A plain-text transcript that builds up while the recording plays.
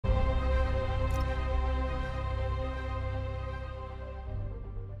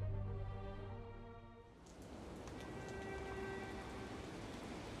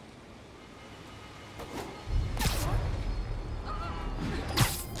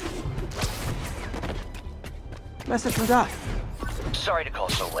Message from Doc. Sorry to call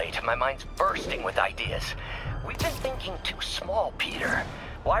so late. My mind's bursting with ideas. We've been thinking too small, Peter.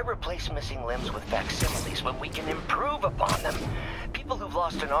 Why replace missing limbs with facsimiles when we can improve upon them? People who've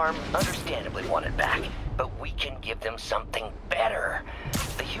lost an arm understandably want it back, but we can give them something better.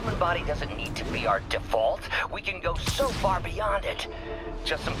 The human body doesn't need to be our default. We can go so far beyond it.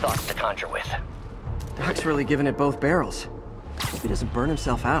 Just some thoughts to conjure with. Doc's really giving it both barrels. Hope he doesn't burn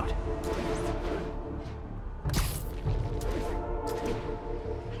himself out.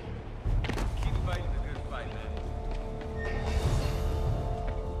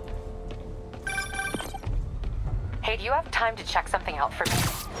 Hey, do you have time to check something out for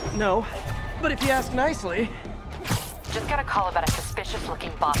me? No, but if you ask nicely... Just got a call about a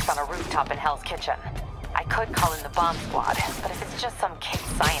suspicious-looking box on a rooftop in Hell's Kitchen. I could call in the bomb squad, but if it's just some kid's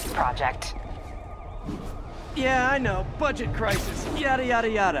science project... Yeah, I know. Budget crisis. Yada, yada,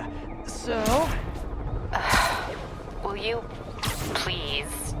 yada. So... will you please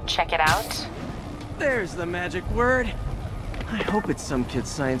check it out? There's the magic word. I hope it's some kid's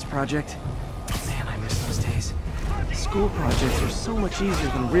science project. Man, I miss those days. School projects are so much easier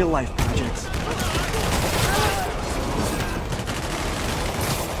than real-life projects.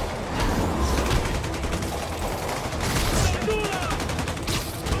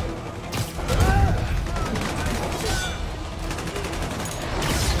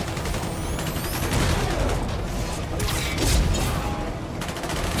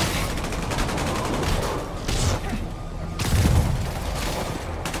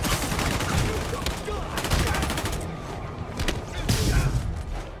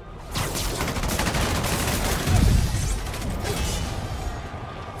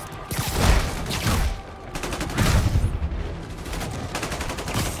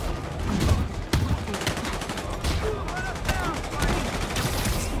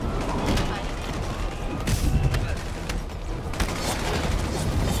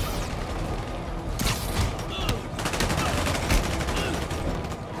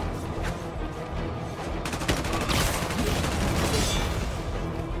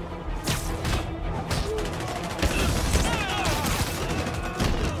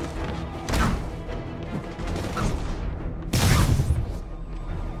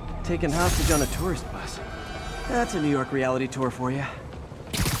 Taken hostage on a tourist bus. That's a New York reality tour for you.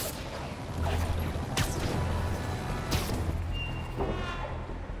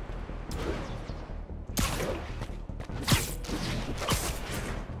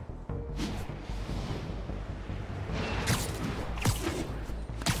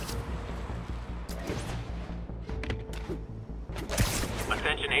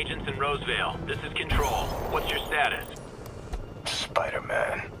 Attention agents in Roseville. This is Control. What's your status?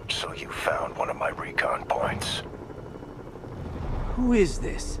 Spider-Man, so you found one of my recon points. Who is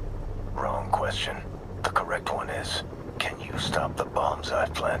this? Wrong question. The correct one is, can you stop the bombs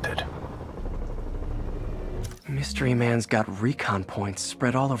I've planted? Mystery Man's got recon points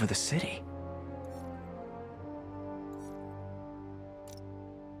spread all over the city.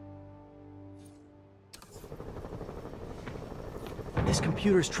 This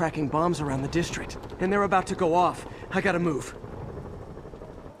computer's tracking bombs around the district, and they're about to go off. I gotta move.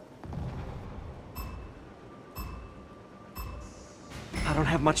 I don't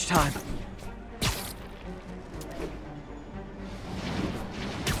have much time.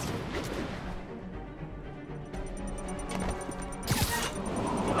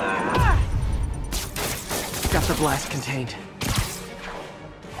 Got the blast contained.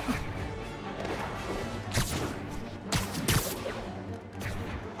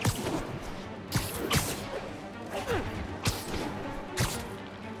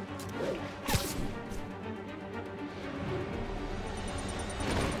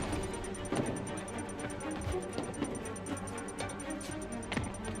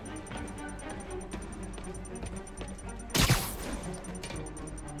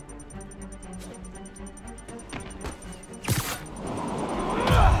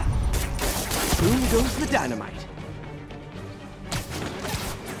 Boom goes the dynamite.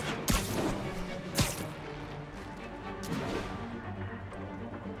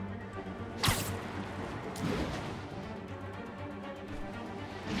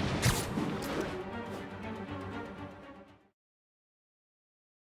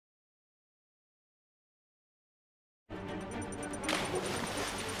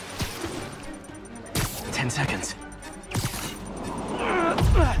 Seconds.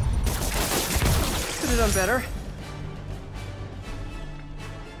 Could have done better.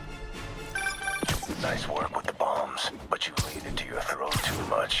 Nice work with the bombs, but you lead into your throat too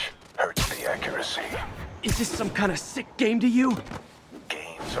much. Hurts the accuracy. Is this some kind of sick game to you?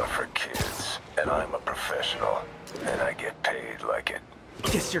 Games are for kids, and I'm a professional. and I get paid like it.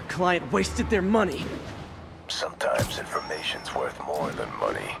 Guess your client wasted their money. Sometimes information's worth more than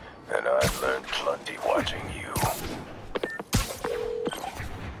money, and I've learned plenty watching you.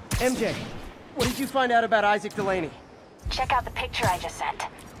 MJ, what did you find out about Isaac Delaney? Check out the picture I just sent.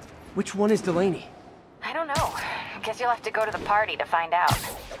 Which one is Delaney? I don't know. Guess you'll have to go to the party to find out.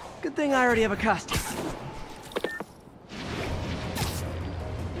 Good thing I already have a costume.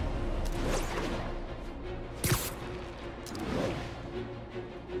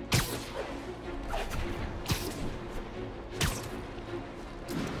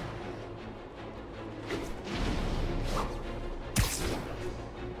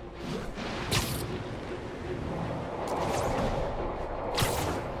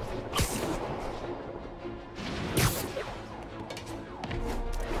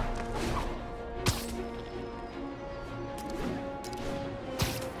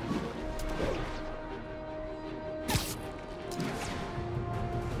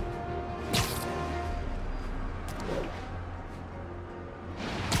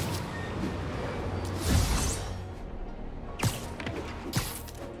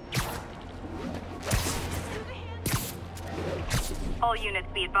 All units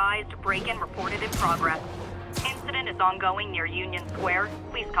be advised, break-in reported in progress. Incident is ongoing near Union Square.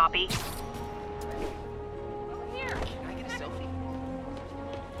 Please copy. Can I get a selfie?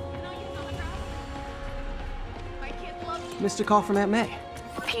 Missed a call from Aunt May.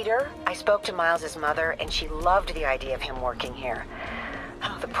 Peter, I spoke to Miles's mother, and she loved the idea of him working here.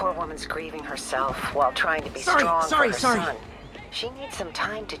 Oh, the poor woman's grieving herself while trying to be strong for her son. She needs some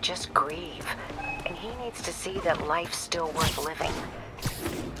time to just grieve, and he needs to see that life's still worth living.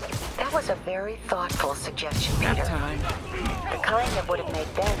 That was a very thoughtful suggestion, Peter. The kind that would have made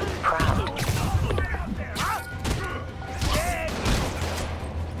Ben proud.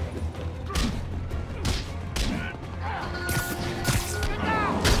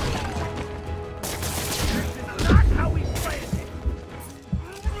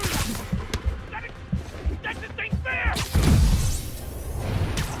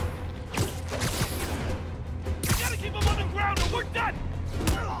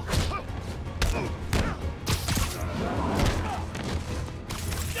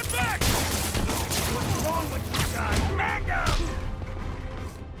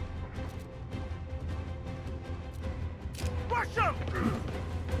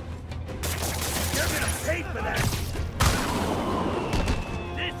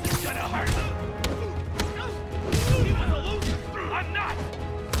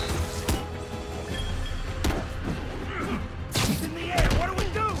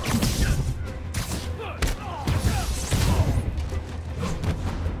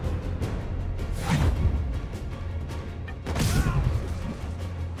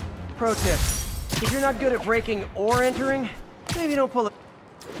 Pro tip, if you're not good at breaking or entering, maybe don't pull it.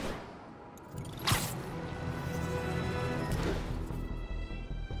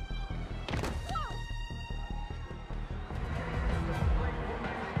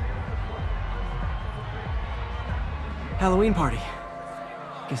 Halloween party.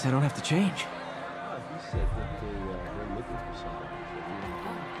 Guess I don't have to change.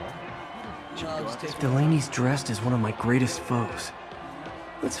 Delaney's dressed as one of my greatest foes.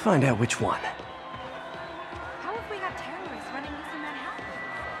 Let's find out which one. How if we got terrorists running loose in Manhattan?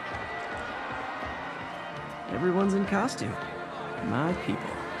 Everyone's in costume. My people.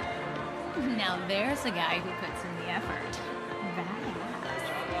 Now there's a guy who puts in the effort. Badass.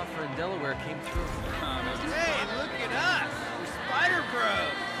 Job offer in Delaware came through. Hey, look at us! We're Spider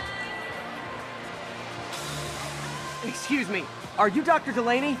Bros! Excuse me, are you Dr.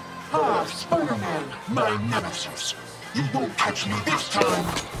 Delaney? Ah, Spider-Man, my nemesis. You won't catch me this time!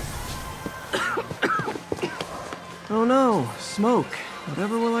 Oh no, smoke.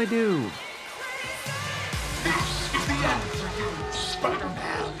 Whatever will I do? This is the end for you,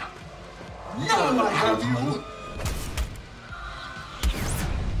 Spider-Man. Now I have you!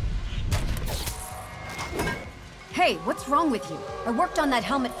 Hey, what's wrong with you? I worked on that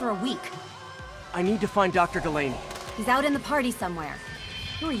helmet for a week. I need to find Dr. Delaney. He's out in the party somewhere.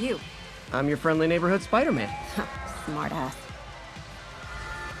 Who are you? I'm your friendly neighborhood Spider-Man. Smartass.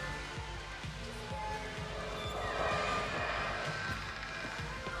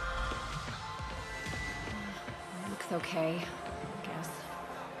 Looks okay, I guess.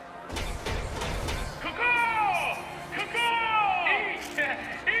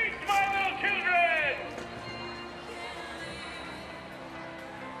 Eat, my little children!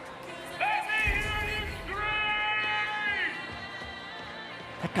 Let me hear you scream!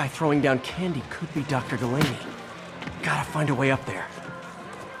 That guy throwing down candy could be Dr. Delaney. Gotta find a way up there.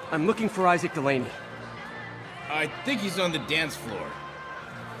 I'm looking for Isaac Delaney. I think he's on the dance floor.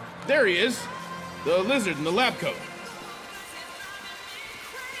 There he is! The lizard in the lab coat.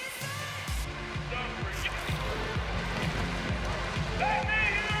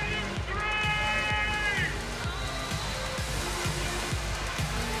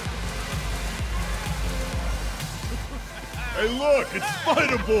 Hey look, it's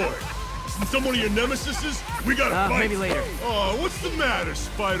Spider-Boy! Isn't some one of your nemesises? We gotta fight! Maybe later. Oh, what's the matter,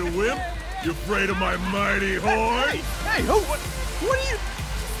 Spider-Wimp? You afraid of my mighty horn? Hey, who? What are you?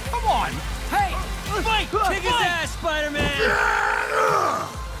 Come on! Hey! Fight! Kick his ass, Spider-Man!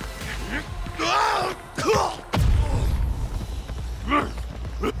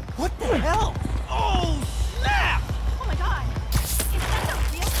 What the hell? Oh, snap! Oh my god. Is that the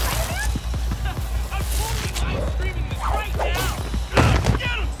real Spider-Man? I'm totally live streaming this right now!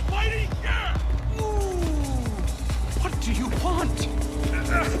 Get him, Spidey! Yeah! Ooh! What do you want?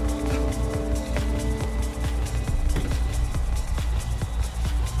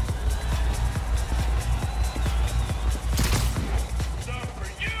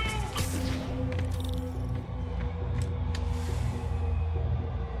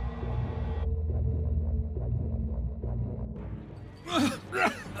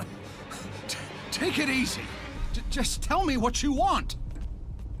 Take it easy. Just tell me what you want.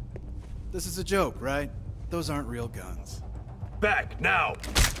 This is a joke, right? Those aren't real guns. Back, now!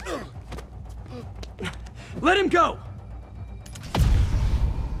 Let him go!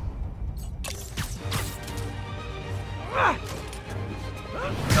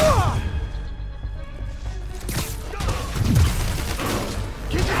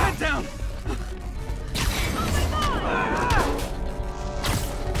 Keep your head down!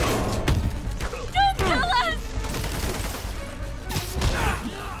 Don't kill us!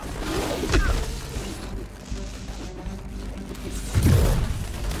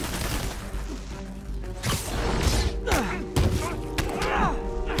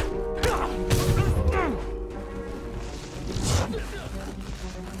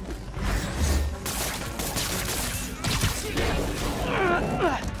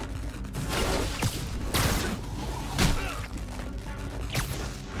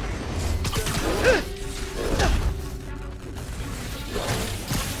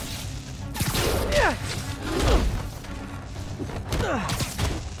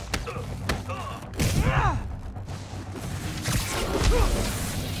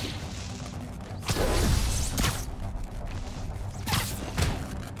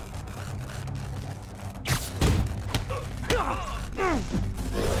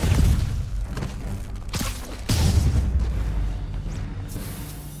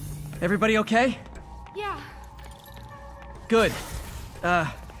 Everybody okay? Yeah. Good.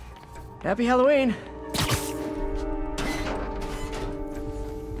 Happy Halloween.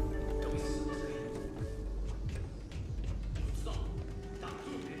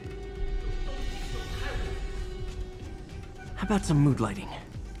 How about some mood lighting?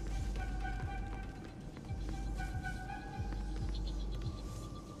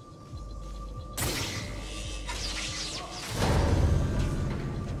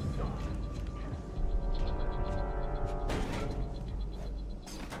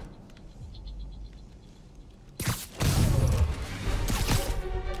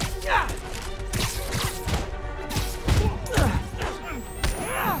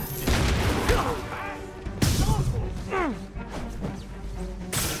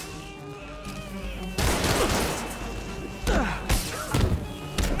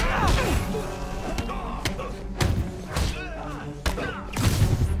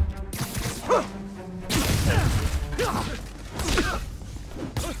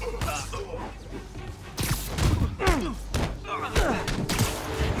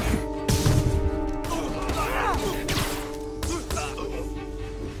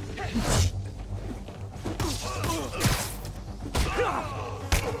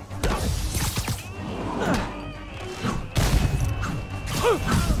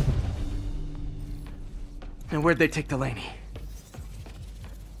 And where'd they take Delaney?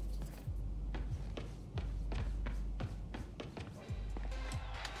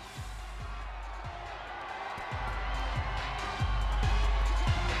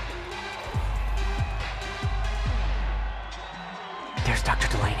 There's Dr.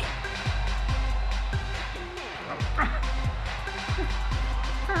 Delaney.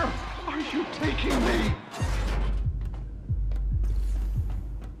 Where are you taking me?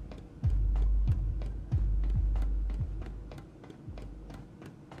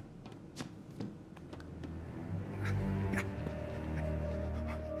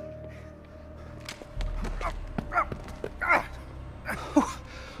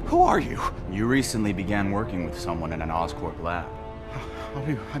 Who are you? You recently began working with someone in an Oscorp lab.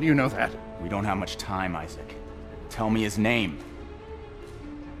 How do you know that? We don't have much time, Isaac. Tell me his name.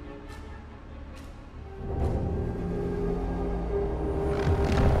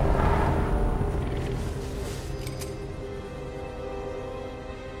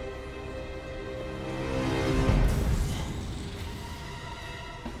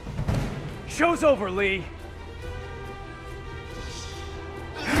 Show's over, Lee.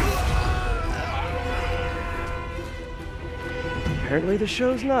 Apparently the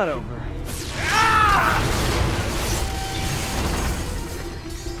show's not over.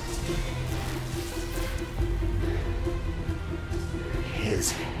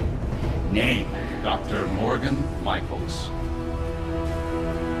 His name, Dr. Morgan Michaels.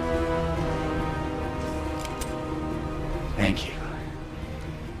 Thank you.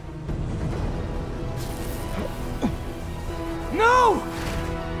 No!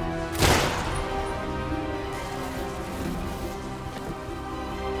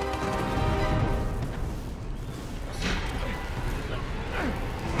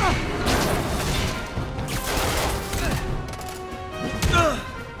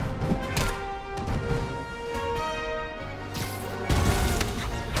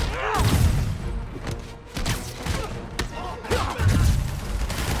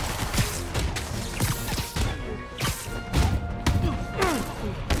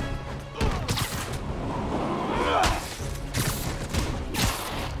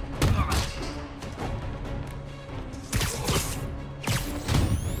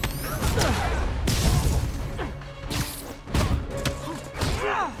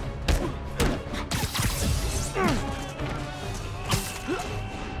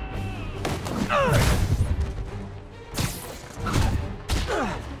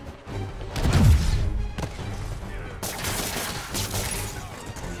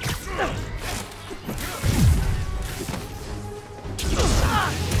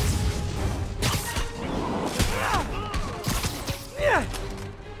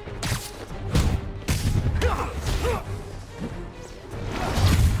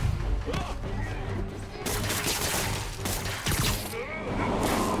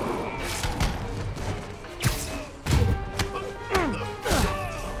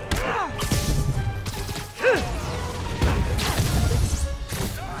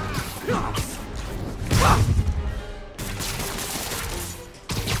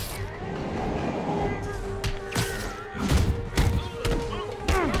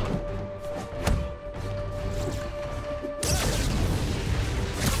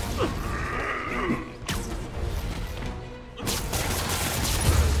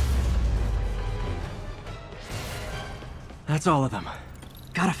 That's all of them.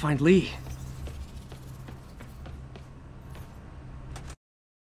 Gotta find Lee.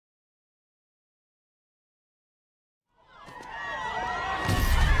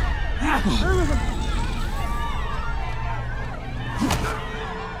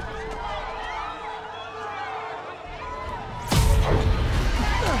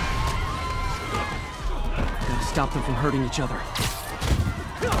 Gotta stop them from hurting each other.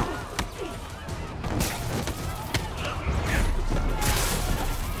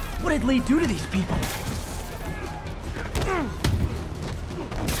 What did Lee do to these people?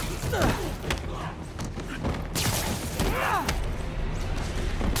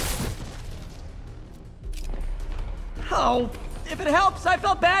 Oh, if it helps, I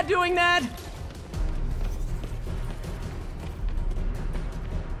felt bad doing that.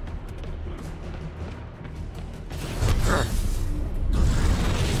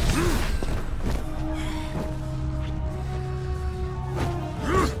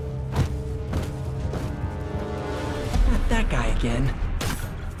 That guy again.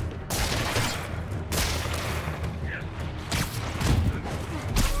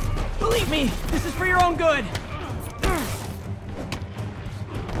 Believe me, this is for your own good.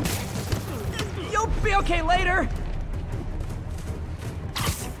 You'll be okay later.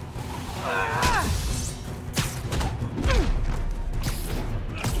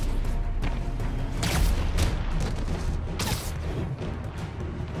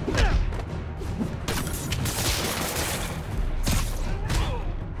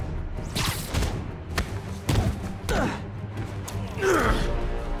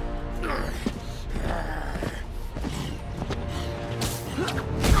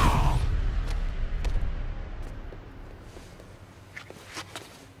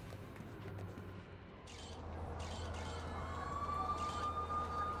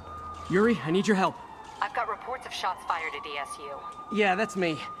 Yuri, I need your help. I've got reports of shots fired at ESU. Yeah, that's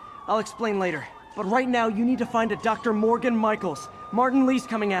me. I'll explain later. But right now, you need to find a Dr. Morgan Michaels. Martin Lee's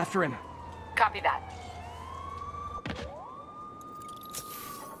coming after him. Copy that.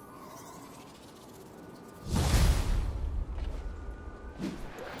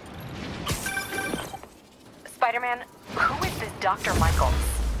 Spider-Man, who is this Dr. Michaels?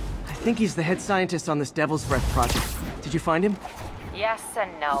 I think he's the head scientist on this Devil's Breath project. Did you find him? Yes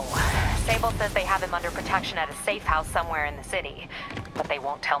and no. Sable says they have him under protection at a safe house somewhere in the city, but they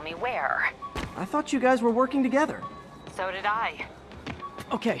won't tell me where. I thought you guys were working together. So did I.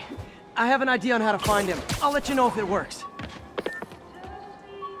 Okay, I have an idea on how to find him. I'll let you know if it works.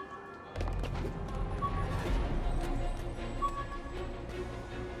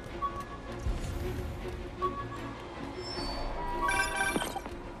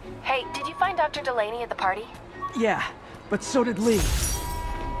 Hey, did you find Dr. Delaney at the party? Yeah, but so did Lee.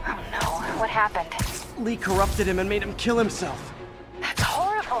 Oh no, what happened? Lee corrupted him and made him kill himself. That's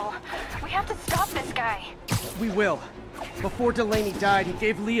horrible. We have to stop this guy. We will. Before Delaney died, he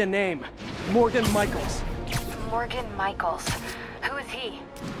gave Lee a name. Morgan Michaels. Morgan Michaels. Who is he?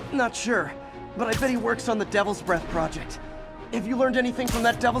 Not sure, but I bet he works on the Devil's Breath project. Have you learned anything from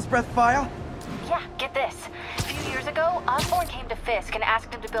that Devil's Breath file? Yeah, get this. A few years ago, Osborn came to Fisk and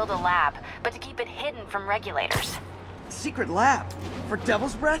asked him to build a lab, but to keep it hidden from regulators. Secret lab? For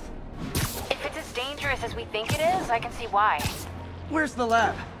Devil's Breath? If it's as dangerous as we think it is, I can see why. Where's the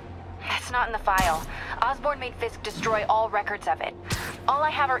lab? It's not in the file. Osborn made Fisk destroy all records of it. All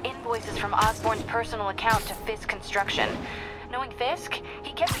I have are invoices from Osborn's personal account to Fisk Construction. Knowing Fisk,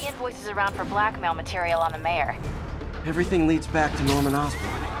 he kept the invoices around for blackmail material on the mayor. Everything leads back to Norman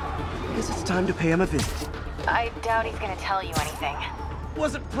Osborn. Guess it's time to pay him a visit. I doubt he's gonna tell you anything.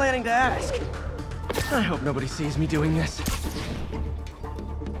 Wasn't planning to ask. I hope nobody sees me doing this.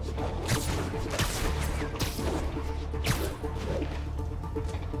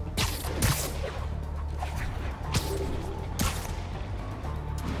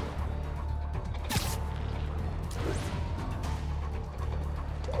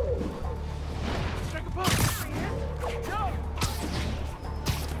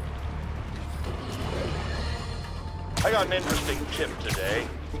 I got an interesting tip today.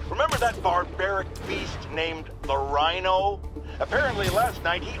 Remember that barbaric beast named the Rhino? Apparently last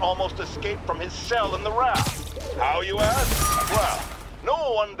night he almost escaped from his cell in the raft. How, you ask? Well,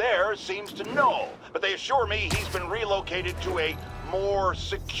 no one there seems to know, but they assure me he's been relocated to a more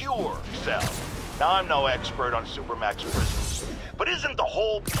secure cell. Now, I'm no expert on Supermax prisons, but isn't the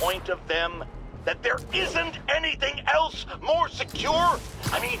whole point of them that there isn't anything else more secure?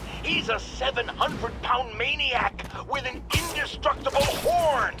 I mean, he's a 700-pound maniac with an indestructible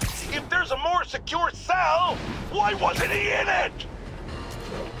horn. If there's a more secure cell, why wasn't he in it?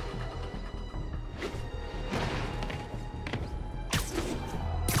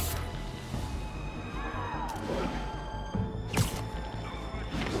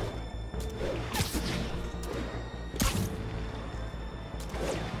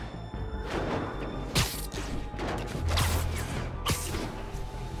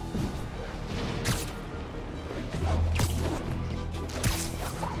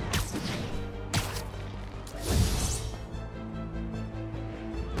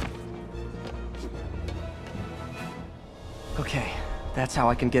 Okay, that's how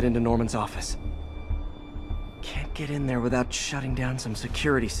I can get into Norman's office. Can't get in there without shutting down some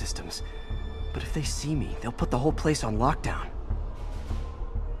security systems. But if they see me, they'll put the whole place on lockdown.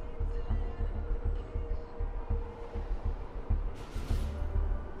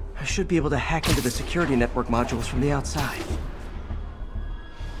 I should be able to hack into the security network modules from the outside.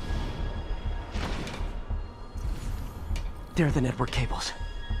 There are the network cables.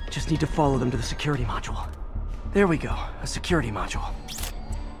 Just need to follow them to the security module. There we go, a security module.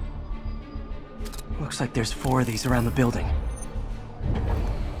 Looks like there's 4 of these around the building.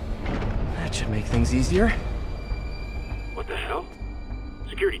 That should make things easier. What the hell?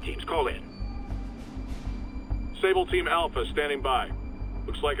 Security teams, call in. Sable Team Alpha standing by.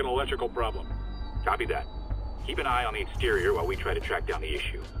 Looks like an electrical problem. Copy that. Keep an eye on the exterior while we try to track down the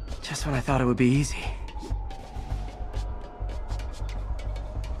issue. Just when I thought it would be easy.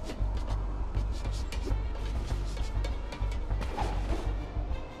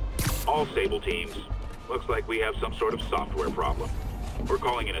 All Sable teams. Looks like we have some sort of software problem. We're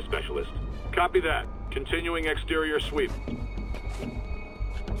calling in a specialist. Copy that. Continuing exterior sweep.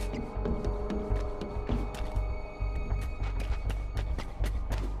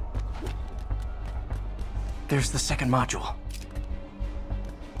 There's the second module.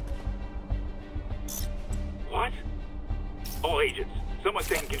 What? All agents, someone's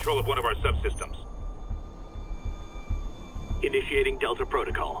taking control of one of our subsystems. Initiating Delta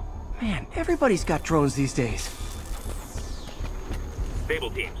Protocol. Man, everybody's got drones these days. Sable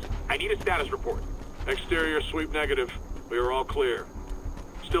teams, I need a status report. Exterior sweep negative. We are all clear.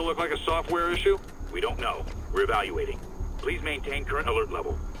 Still look like a software issue? We don't know. We're evaluating. Please maintain current alert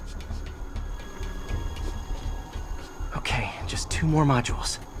level. Okay, just 2 more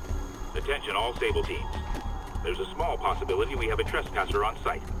modules. Attention all Sable teams. There's a small possibility we have a trespasser on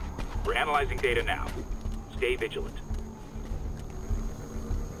site. We're analyzing data now. Stay vigilant.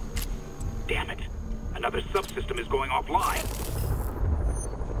 Damn it. Another subsystem is going offline.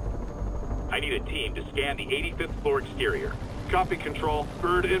 I need a team to scan the 85th floor exterior. Copy, Control.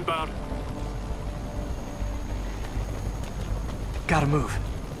 Bird inbound. Gotta move.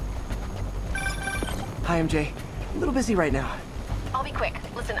 Hi, MJ. A little busy right now. I'll be quick.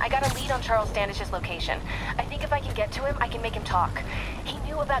 Listen, I got a lead on Charles Standish's location. I think if I can get to him, I can make him talk. He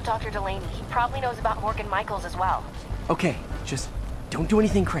knew about Dr. Delaney. He probably knows about Morgan Michaels as well. Okay, just don't do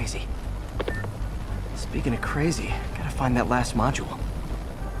anything crazy. Speaking of crazy, gotta find that last module.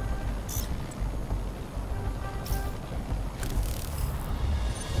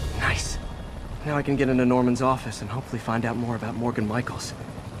 Nice. Now I can get into Norman's office and hopefully find out more about Morgan Michaels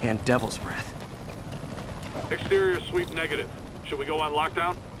and Devil's Breath. Exterior sweep negative. Should we go on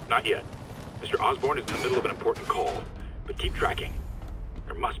lockdown? Not yet. Mr. Osborn is in the middle of an important call, but keep tracking.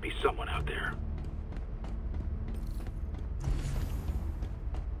 There must be someone out there.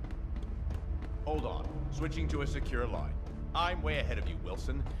 Hold on. Switching to a secure line. I'm way ahead of you,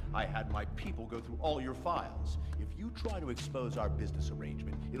 Wilson. I had my people go through all your files. If you try to expose our business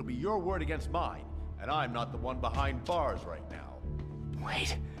arrangement, it'll be your word against mine, and I'm not the one behind bars right now.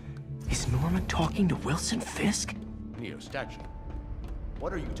 Wait, is Norman talking to Wilson Fisk? Neo statue.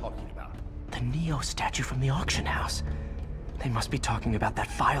 What are you talking about? The Neo statue from the auction house. They must be talking about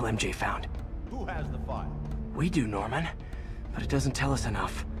that file MJ found. Who has the file? We do, Norman. But it doesn't tell us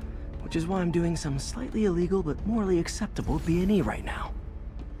enough. Which is why I'm doing some slightly illegal but morally acceptable B&E right now.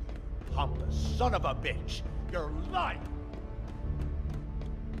 Pompous son of a bitch! You're lying!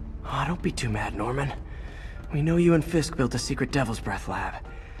 Oh, don't be too mad, Norman. We know you and Fisk built a secret Devil's Breath lab,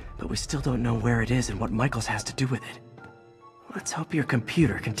 but we still don't know where it is and what Michaels has to do with it. Let's hope your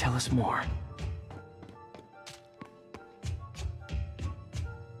computer can tell us more.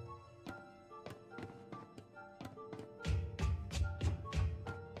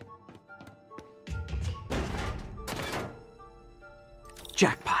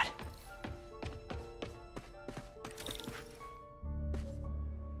 Jackpot.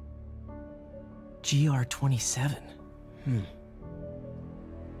 GR-27.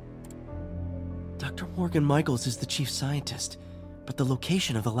 Dr. Morgan Michaels is the chief scientist, but the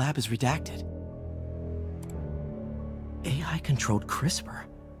location of the lab is redacted. AI-controlled CRISPR.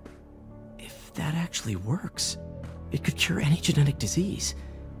 If that actually works, it could cure any genetic disease.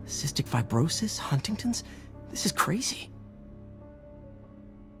 Cystic fibrosis, Huntington's. This is crazy.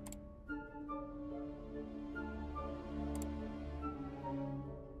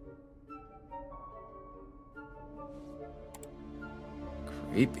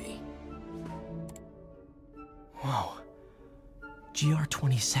 Creepy. Whoa.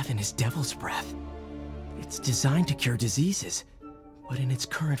 GR-27 is Devil's Breath. It's designed to cure diseases, but in its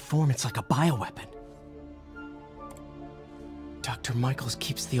current form, it's like a bioweapon. Dr. Michaels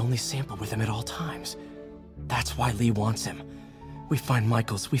keeps the only sample with him at all times. That's why Lee wants him. We find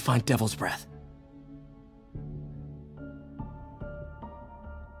Michaels, we find Devil's Breath.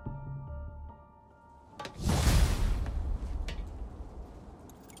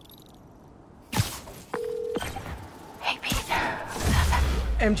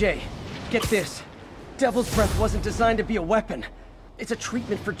 MJ, get this. Devil's Breath wasn't designed to be a weapon. It's a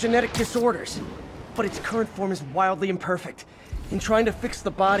treatment for genetic disorders. But its current form is wildly imperfect. In trying to fix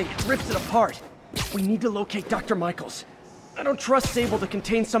the body, it rips it apart. We need to locate Dr. Michaels. I don't trust Sable to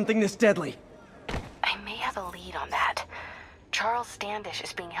contain something this deadly. I may have a lead on that. Charles Standish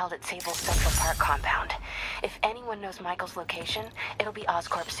is being held at Sable's Central Park compound. If anyone knows Michael's location, it'll be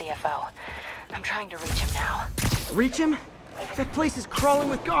Oscorp's CFO. I'm trying to reach him now. Reach him? That place is crawling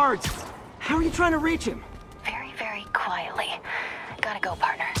with guards. How are you trying to reach him? Very, very quietly. Gotta go,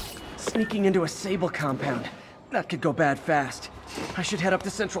 partner. Sneaking into a Sable compound. That could go bad fast. I should head up to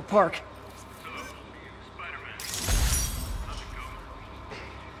Central Park.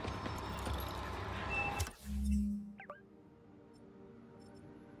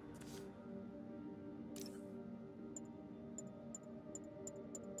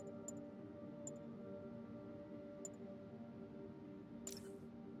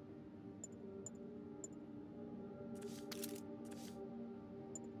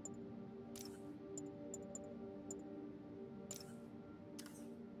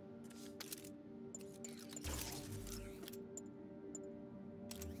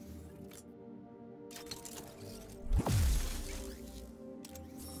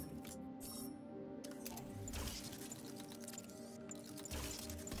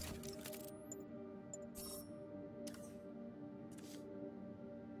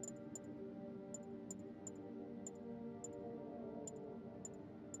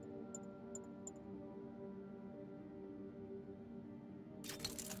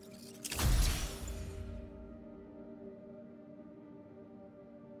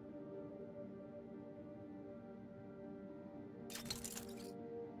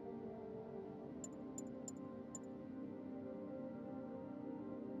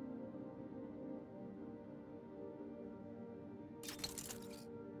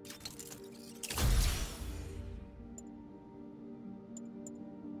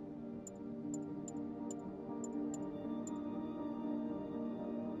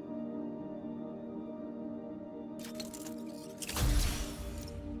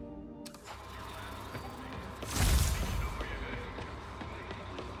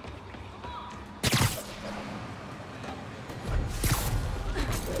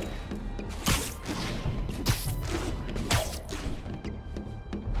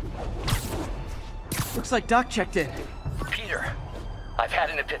 Looks like Doc checked in. Peter, I've had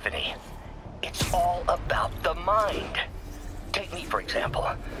an epiphany. It's all about the mind. Take me, for example.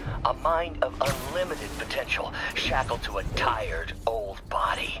 A mind of unlimited potential, shackled to a tired, old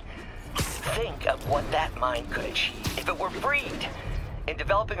body. Think of what that mind could achieve if it were freed. In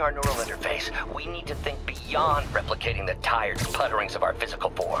developing our neural interface, we need to think beyond replicating the tired putterings of our physical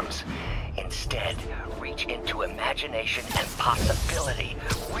forms. Instead, reach into imagination and possibility.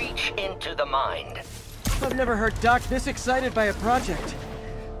 Reach into the mind. I've never heard Doc this excited by a project.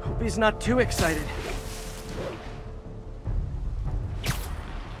 Hope he's not too excited.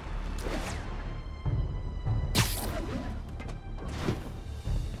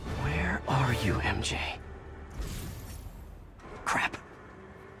 Where are you, MJ? Crap.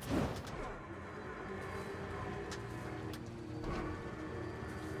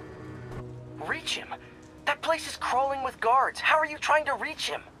 Reach him? That place is crawling with guards. How are you trying to reach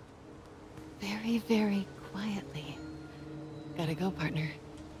him? Very, very quietly. Gotta go, partner.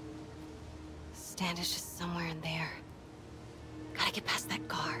 Standish is somewhere in there. Gotta get past that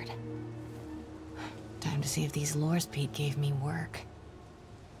guard. Time to see if these lures Pete gave me work.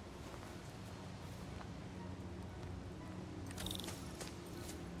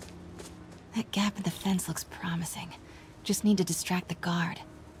 That gap in the fence looks promising. Just need to distract the guard.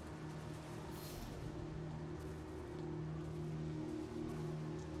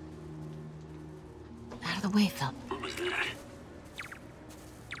 Out of the way, Phil. What was that?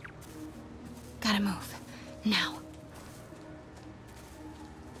 Gotta move. Now.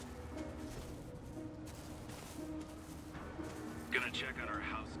 Gonna check out our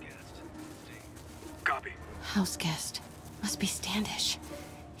house guest. See. Copy. House guest. Must be Standish.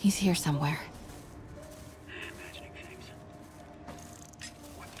 He's here somewhere. Imagining things.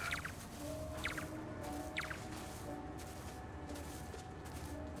 What the?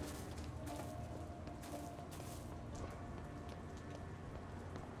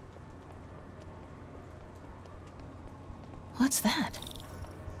 What's that?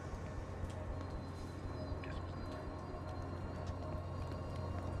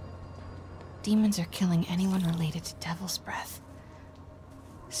 Demons are killing anyone related to Devil's Breath.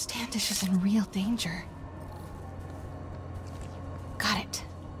 Standish is in real danger. Got it.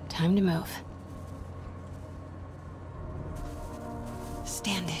 Time to move.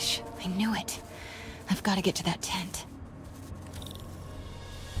 Standish. I knew it. I've got to get to that tent.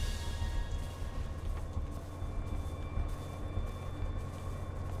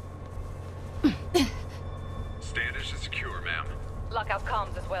 Standish is secure, ma'am. Lockout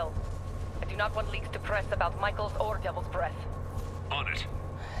comms as well. I do not want leaks to press about Michaels or Devil's Breath. On it.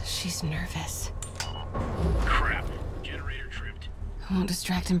 She's nervous. Crap. Generator tripped. I won't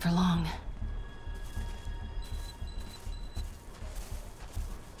distract him for long.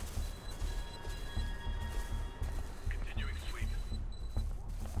 Continuing sweep.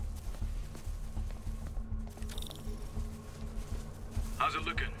 How's it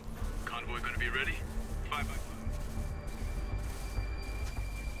looking? Convoy gonna be ready? 5 by 5.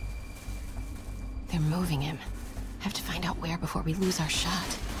 They're moving him. Have to find out where before we lose our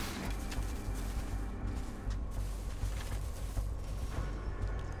shot.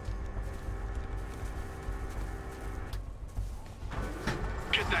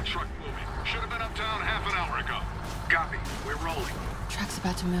 Get that truck moving. Should have been uptown half an hour ago. Copy. We're rolling. Truck's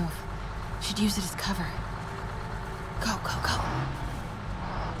about to move. Should use it as cover. Go, go, go.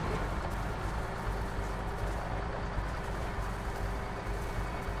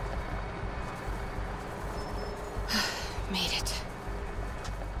 Made it.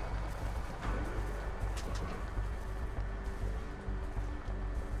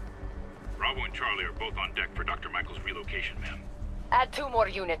 Bravo and Charlie are both on deck for Dr. Michael's relocation, ma'am. Add 2 more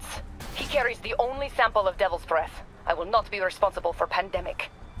units. He carries the only sample of Devil's Breath. I will not be responsible for pandemic.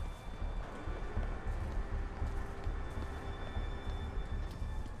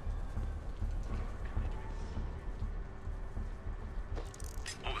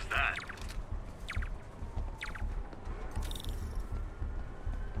 What was that?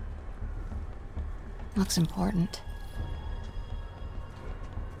 Looks important.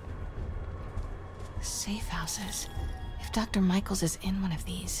 Safe houses. If Dr. Michaels is in one of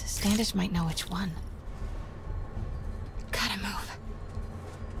these, Standish might know which one. Gotta move.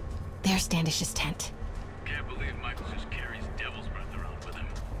 There's Standish's tent. Can't believe Michael just carries Devil's Breath around with him.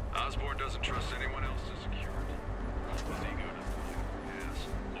 Osborn doesn't trust anyone else to secure it. His ego doesn't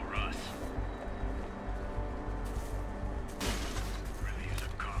like or us. Really use a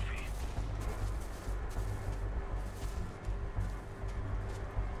coffee.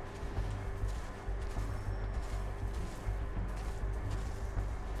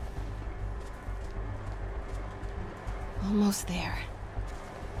 Almost there.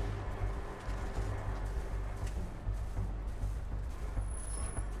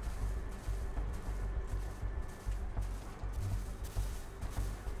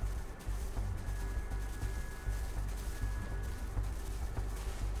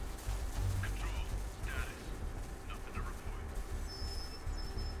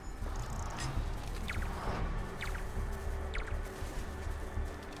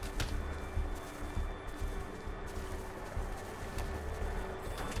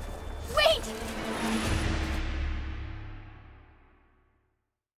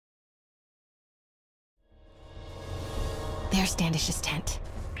 There's Standish's tent.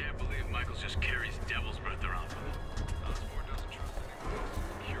 Can't believe Michaels just carries devil's breath around with him. Osborn doesn't trust anyone else to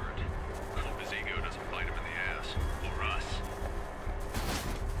secure it. I hope his ego doesn't bite him in the ass. Or us.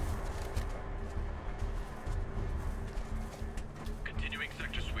 Continuing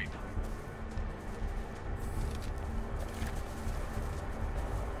sector sweep.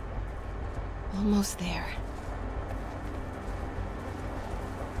 Almost there.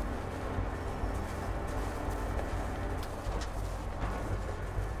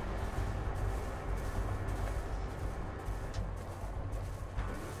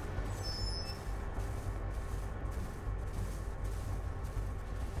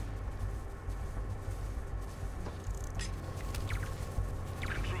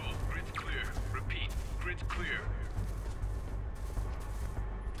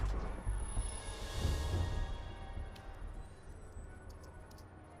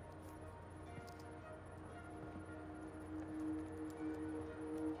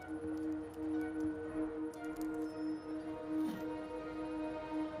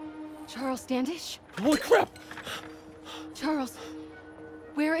 Charles Standish? Holy crap! Charles,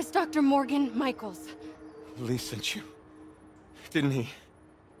 where is Dr. Morgan Michaels? Lee sent you. Didn't he?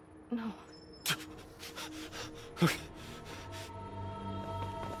 No.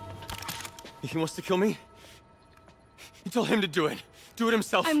 He wants to kill me? You tell him to do it. Do it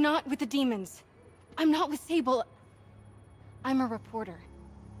himself. I'm not with the demons. I'm not with Sable. I'm a reporter.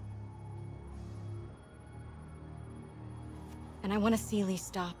 And I want to see Lee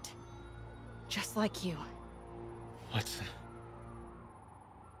stopped. Just like you. Watson.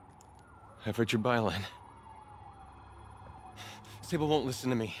 I've heard your byline. Sable won't listen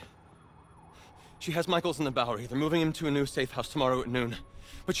to me. She has Michaels in the Bowery. They're moving him to a new safe house tomorrow at noon.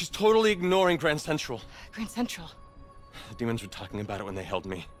 But she's totally ignoring Grand Central. Grand Central? The demons were talking about it when they held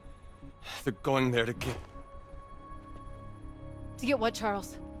me. They're going there to get... To get what,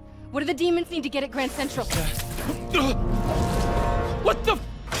 Charles? What do the demons need to get at Grand Central? What the...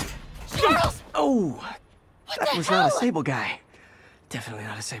 Charles! Oh! That was not a Sable guy. Definitely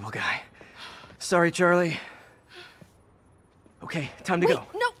not a Sable guy. Sorry, Charlie. Okay, time to go.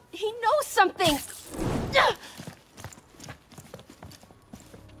 No, he knows something!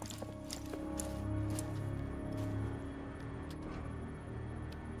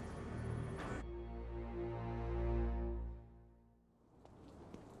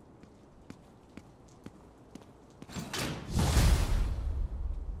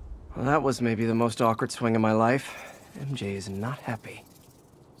 Well, that was maybe the most awkward swing of my life. MJ is not happy.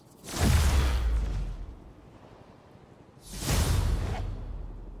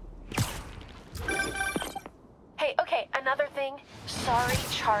 Hey, okay, another thing. Sorry,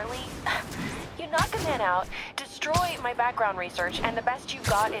 Charlie. You knock a man out, destroy my background research, and the best you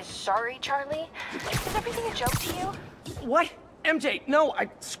got is sorry, Charlie? Is everything a joke to you? What? MJ, no,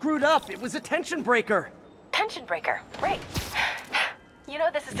 I screwed up. It was a tension breaker. Tension breaker, right. You know,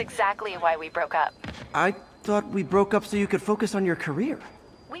 this is exactly why we broke up. I thought we broke up so you could focus on your career.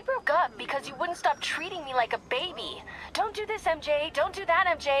 We broke up because you wouldn't stop treating me like a baby. Don't do this, MJ. Don't do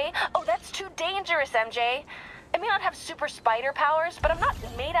that, MJ. Oh, that's too dangerous, MJ. I may not have super spider powers, but I'm not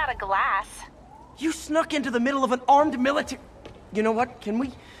made out of glass. You snuck into the middle of an armed military... You know what? Can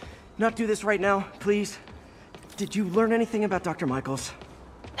we not do this right now, please? Did you learn anything about Dr. Michaels?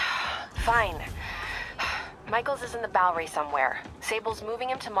 Fine. Michaels is in the Bowery somewhere. Sable's moving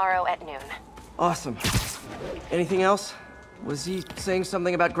him tomorrow at noon. Awesome. Anything else? Was he saying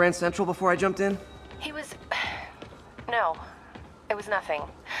something about Grand Central before I jumped in? He was... No. It was nothing.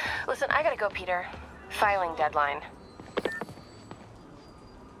 Listen, I gotta go, Peter. Filing deadline.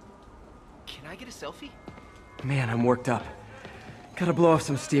 Can I get a selfie? Man, I'm worked up. Gotta blow off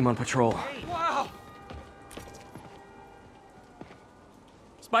some steam on patrol. Hey. Wow!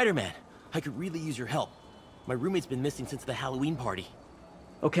 Spider-Man, I could really use your help. My roommate's been missing since the Halloween party.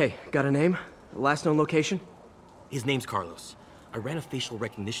 Okay, got a name? Last known location? His name's Carlos. I ran a facial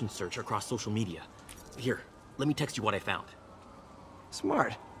recognition search across social media. Here, let me text you what I found.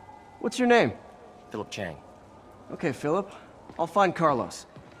 Smart. What's your name? Philip Chang. Okay, Philip. I'll find Carlos.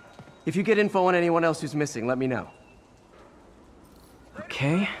 If you get info on anyone else who's missing, let me know.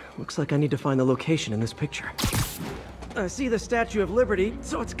 Okay, looks like I need to find the location in this picture. I see the Statue of Liberty,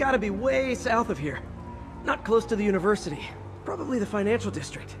 so it's gotta be way south of here. Not close to the university. Probably the financial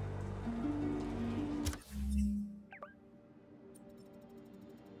district.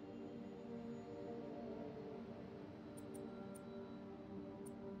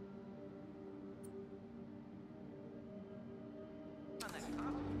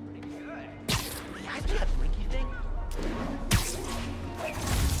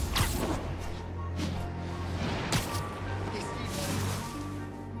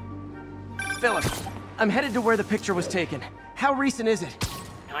 Philip, I'm headed to where the picture was taken. How recent is it?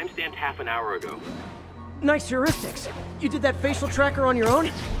 Timestamped half an hour ago. Nice heuristics. You did that facial tracker on your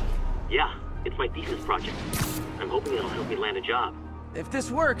own? Yeah, it's my thesis project. I'm hoping it'll help me land a job. If this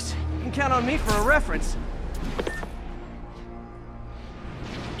works, you can count on me for a reference.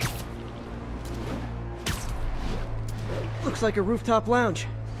 Looks like a rooftop lounge.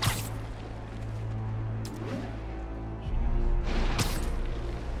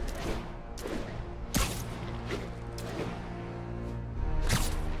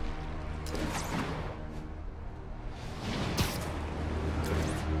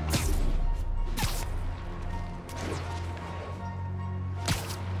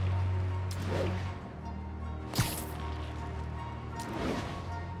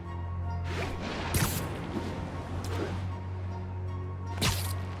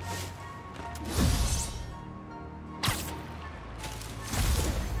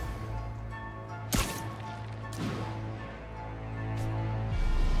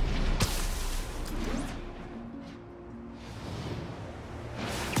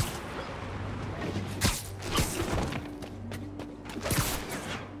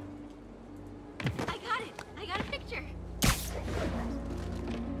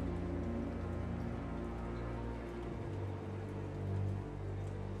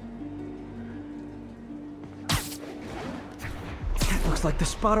 Looks like the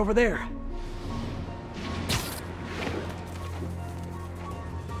spot over there.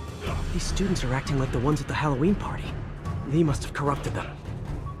 These students are acting like the ones at the Halloween party. He must have corrupted them.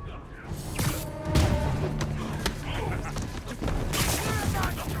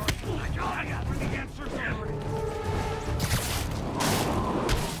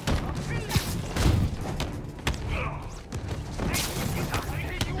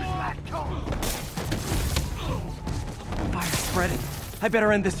 Fire's spreading. I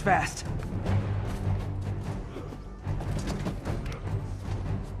better end this fast.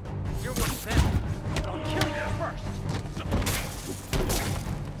 You're one of them. I'll kill you first.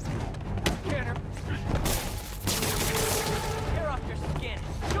 Tanner. Tear off your skin.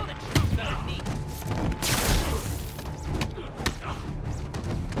 Show the truth underneath.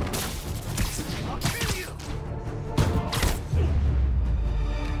 I'll kill you.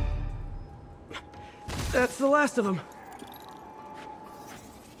 That's the last of them.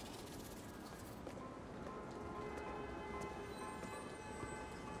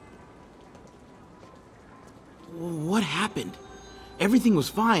 What happened? Everything was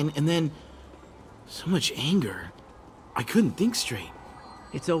fine, and then so much anger. I couldn't think straight.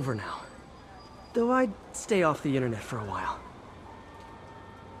 It's over now. Though I'd stay off the internet for a while.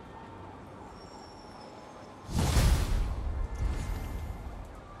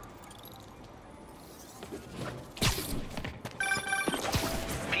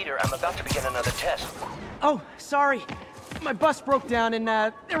 Peter, I'm about to begin another test. Oh, sorry. My bus broke down and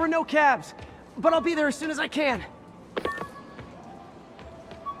there were no cabs. But I'll be there as soon as I can.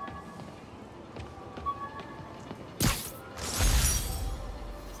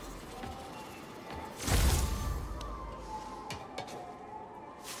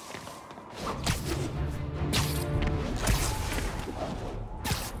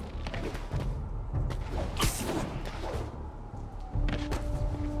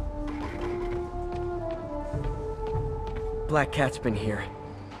 Black Cat's been here.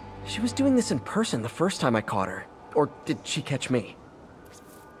 She was doing this in person the first time I caught her. Or did she catch me?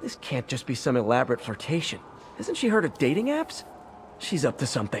 This can't just be some elaborate flirtation. Hasn't she heard of dating apps? She's up to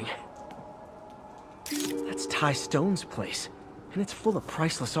something. That's Ty Stone's place, and it's full of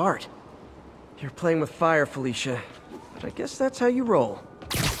priceless art. You're playing with fire, Felicia, but I guess that's how you roll.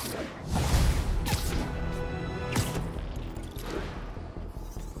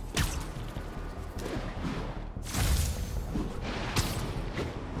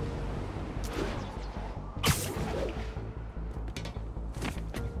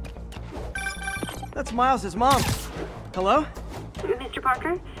 That's Miles's mom. Hello? Mr.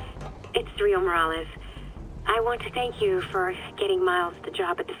 Parker? It's Rio Morales. I want to thank you for getting Miles the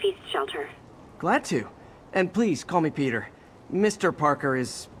job at the feast shelter. Glad to. And please, call me Peter. Mr. Parker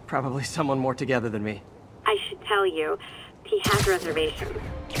is probably someone more together than me. I should tell you, he has reservations.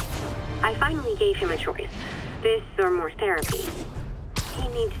 I finally gave him a choice. This or more therapy. He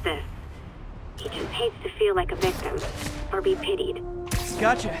needs this. He just hates to feel like a victim, or be pitied.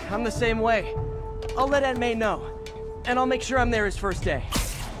 Gotcha. I'm the same way. I'll let Aunt May know. And I'll make sure I'm there his first day.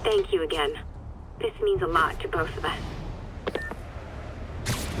 Thank you again. This means a lot to both of us.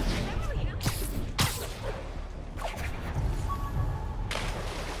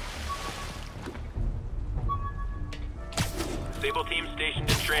 Sable team stationed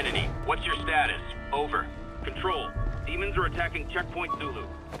in Trinity. What's your status? Over. Control. Demons are attacking Checkpoint Zulu.